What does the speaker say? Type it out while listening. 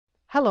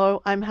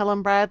Hello, I'm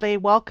Helen Bradley.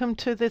 Welcome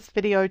to this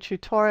video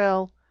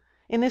tutorial.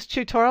 In this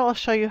tutorial, I'll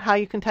show you how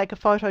you can take a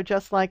photo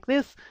just like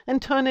this and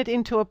turn it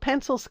into a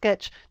pencil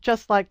sketch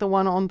just like the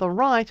one on the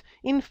right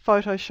in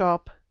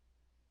Photoshop.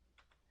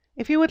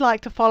 If you would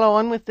like to follow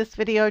on with this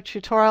video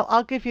tutorial,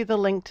 I'll give you the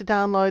link to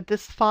download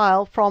this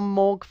file from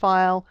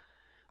Morguefile.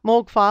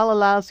 Morguefile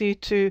allows you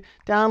to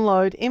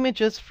download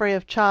images free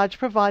of charge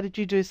provided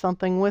you do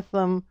something with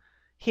them.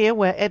 Here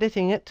we're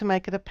editing it to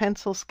make it a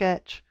pencil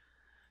sketch.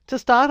 To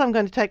start, I'm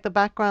going to take the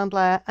background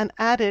layer and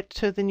add it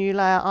to the new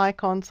layer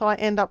icon so I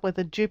end up with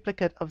a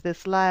duplicate of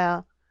this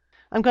layer.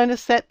 I'm going to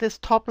set this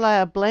top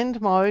layer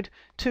blend mode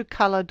to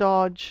color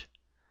dodge.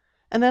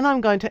 And then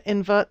I'm going to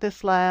invert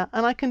this layer,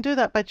 and I can do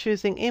that by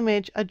choosing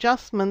Image,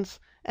 Adjustments,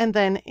 and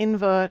then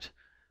Invert.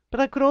 But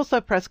I could also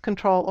press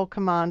Ctrl or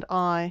Command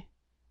I.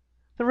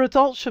 The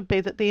result should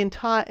be that the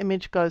entire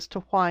image goes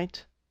to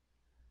white.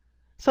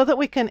 So that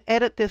we can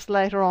edit this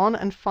later on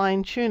and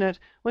fine-tune it,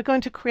 we're going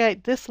to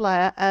create this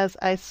layer as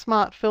a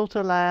Smart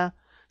Filter layer.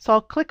 So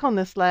I'll click on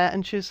this layer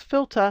and choose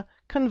Filter,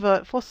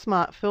 Convert for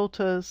Smart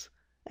Filters,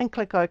 and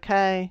click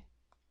OK.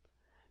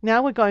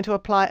 Now we're going to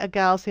apply a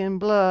Gaussian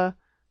blur.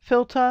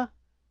 Filter,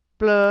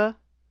 Blur,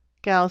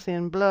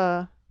 Gaussian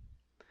blur.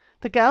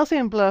 The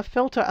Gaussian blur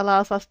filter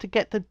allows us to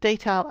get the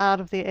detail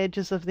out of the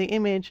edges of the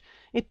image.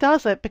 It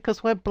does it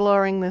because we're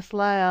blurring this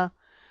layer.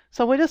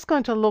 So we're just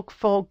going to look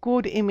for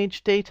good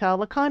image detail,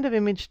 the kind of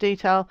image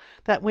detail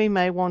that we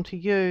may want to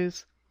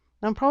use.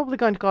 I'm probably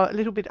going to go a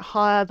little bit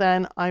higher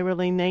than I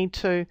really need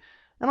to,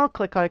 and I'll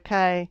click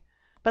OK.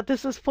 But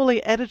this is fully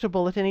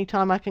editable at any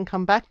time. I can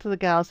come back to the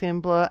Gaussian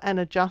blur and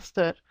adjust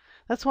it.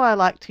 That's why I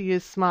like to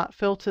use smart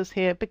filters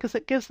here, because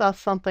it gives us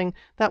something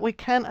that we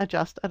can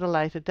adjust at a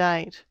later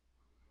date.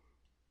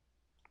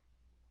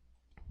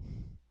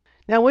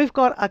 Now we've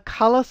got a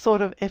color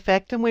sort of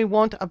effect, and we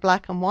want a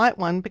black and white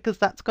one because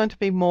that's going to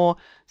be more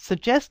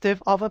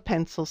suggestive of a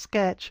pencil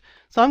sketch.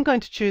 So I'm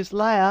going to choose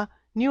Layer,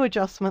 New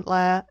Adjustment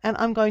Layer, and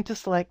I'm going to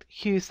select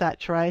Hue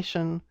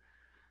Saturation.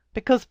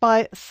 Because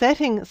by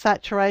setting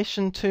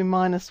saturation to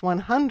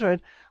 -100,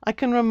 I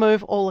can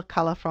remove all the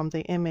color from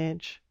the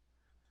image.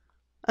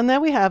 And there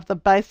we have the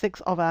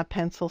basics of our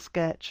pencil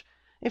sketch.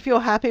 If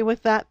you're happy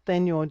with that,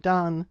 then you're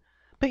done.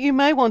 But you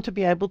may want to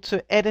be able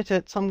to edit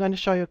it, so I'm going to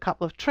show you a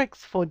couple of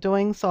tricks for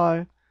doing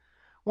so.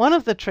 One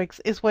of the tricks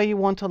is where you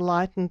want to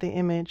lighten the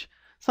image.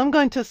 So I'm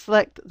going to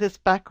select this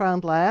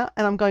background layer,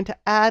 and I'm going to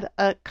add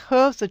a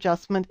curves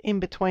adjustment in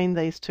between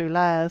these two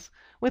layers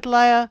with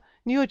Layer,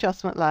 New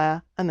Adjustment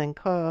Layer, and then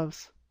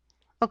Curves.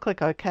 I'll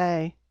click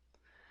OK.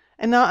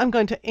 And now I'm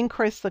going to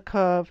increase the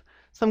curve.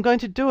 So I'm going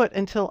to do it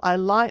until I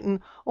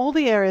lighten all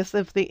the areas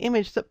of the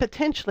image that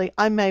potentially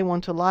I may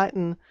want to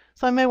lighten.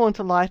 So I may want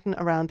to lighten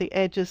around the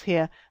edges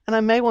here, and I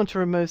may want to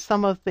remove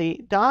some of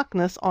the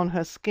darkness on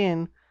her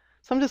skin.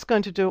 So I'm just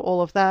going to do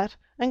all of that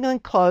and then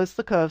close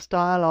the curves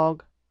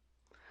dialog.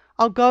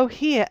 I'll go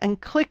here and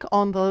click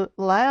on the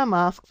layer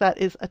mask that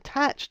is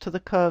attached to the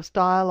curves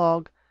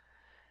dialog.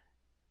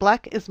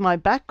 Black is my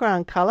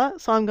background color,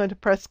 so I'm going to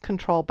press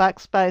Ctrl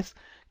Backspace,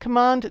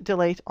 Command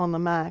Delete on the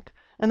Mac,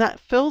 and that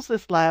fills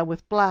this layer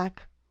with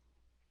black.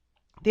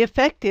 The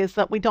effect is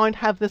that we don't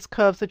have this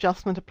curves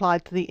adjustment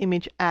applied to the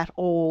image at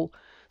all.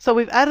 So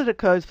we've added a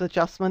curves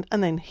adjustment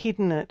and then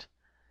hidden it.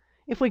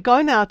 If we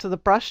go now to the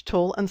brush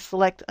tool and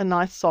select a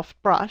nice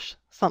soft brush,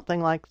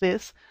 something like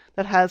this,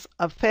 that has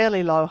a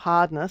fairly low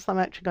hardness, I'm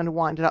actually going to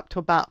wind it up to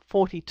about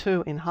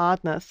 42 in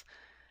hardness,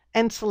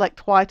 and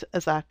select white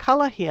as our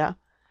color here,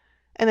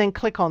 and then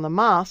click on the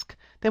mask,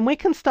 then we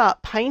can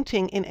start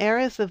painting in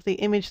areas of the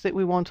image that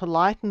we want to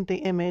lighten the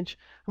image.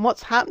 And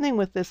what's happening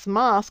with this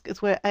mask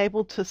is we're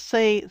able to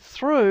see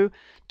through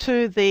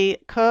to the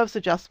curves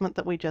adjustment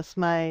that we just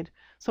made.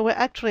 So we're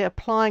actually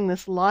applying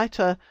this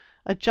lighter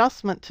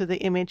adjustment to the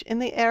image in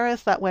the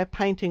areas that we're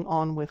painting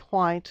on with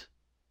white.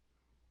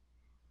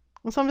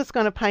 And so I'm just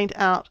going to paint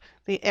out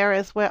the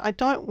areas where I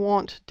don't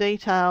want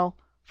detail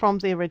from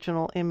the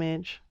original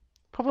image,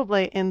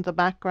 probably in the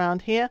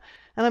background here,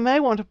 and I may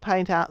want to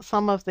paint out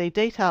some of the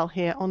detail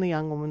here on the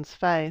young woman's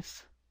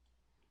face.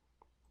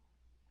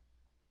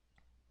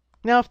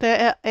 Now if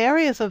there are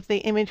areas of the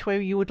image where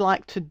you would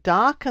like to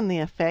darken the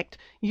effect,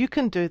 you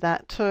can do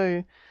that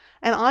too.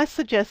 And I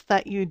suggest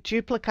that you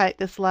duplicate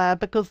this layer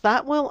because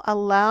that will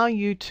allow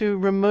you to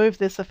remove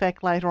this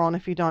effect later on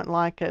if you don't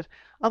like it.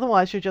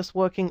 Otherwise you're just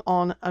working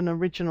on an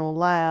original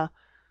layer.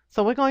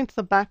 So we're going to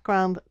the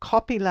background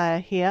copy layer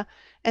here,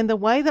 and the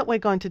way that we're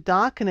going to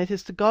darken it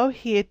is to go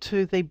here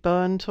to the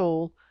Burn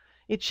tool.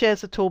 It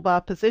shares a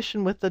toolbar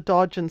position with the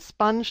Dodge and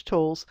Sponge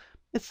tools.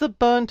 It's the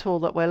Burn tool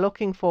that we're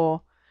looking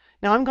for.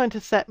 Now I'm going to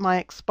set my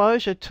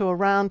exposure to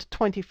around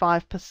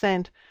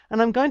 25%,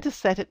 and I'm going to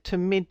set it to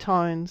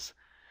mid-tones.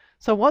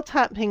 So what's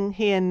happening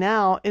here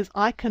now is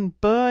I can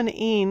burn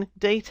in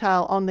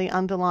detail on the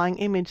underlying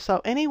image.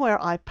 So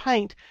anywhere I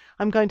paint,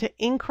 I'm going to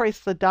increase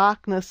the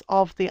darkness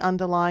of the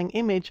underlying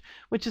image,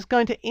 which is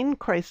going to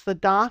increase the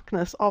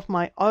darkness of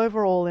my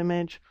overall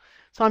image.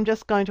 So I'm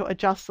just going to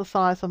adjust the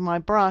size of my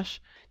brush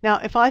Now,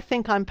 if I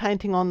think I'm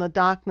painting on the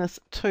darkness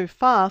too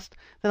fast,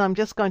 then I'm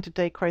just going to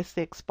decrease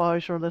the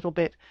exposure a little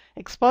bit.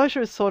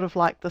 Exposure is sort of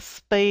like the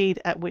speed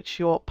at which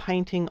you're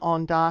painting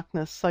on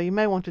darkness, so you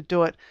may want to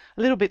do it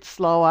a little bit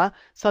slower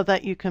so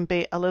that you can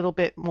be a little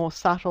bit more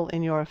subtle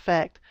in your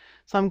effect.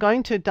 So I'm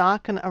going to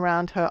darken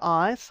around her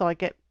eyes so I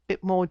get a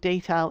bit more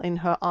detail in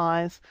her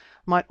eyes.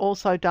 I might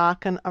also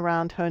darken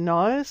around her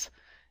nose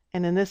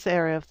and in this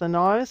area of the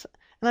nose,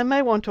 and I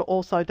may want to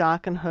also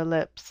darken her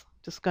lips.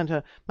 Just going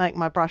to make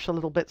my brush a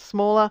little bit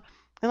smaller,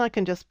 and I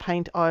can just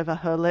paint over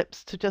her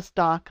lips to just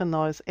darken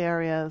those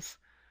areas.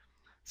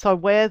 So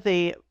where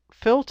the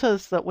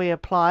filters that we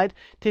applied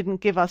didn't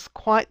give us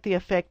quite the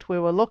effect we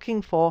were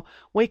looking for,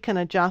 we can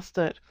adjust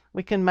it.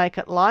 We can make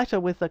it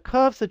lighter with the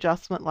curves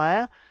adjustment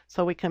layer,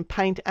 so we can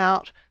paint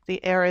out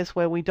the areas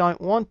where we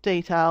don't want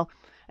detail,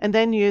 and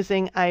then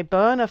using a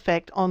burn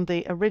effect on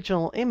the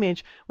original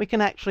image, we can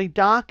actually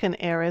darken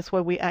areas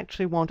where we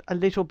actually want a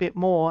little bit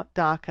more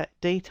darker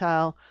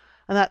detail.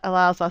 And that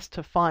allows us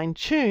to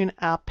fine-tune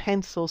our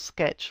pencil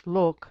sketch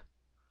look.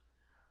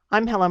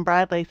 I'm Helen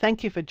Bradley.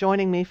 Thank you for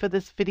joining me for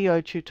this video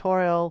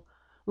tutorial.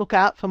 Look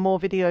out for more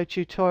video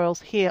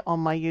tutorials here on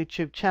my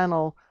YouTube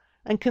channel,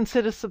 and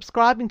consider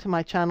subscribing to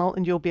my channel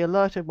and you'll be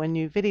alerted when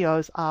new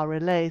videos are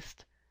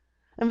released.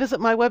 And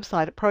visit my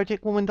website at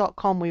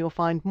projectwoman.com, where you'll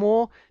find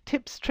more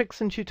tips,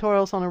 tricks and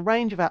tutorials on a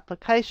range of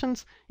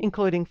applications,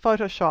 including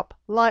Photoshop,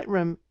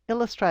 Lightroom,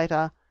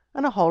 Illustrator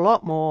and a whole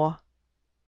lot more.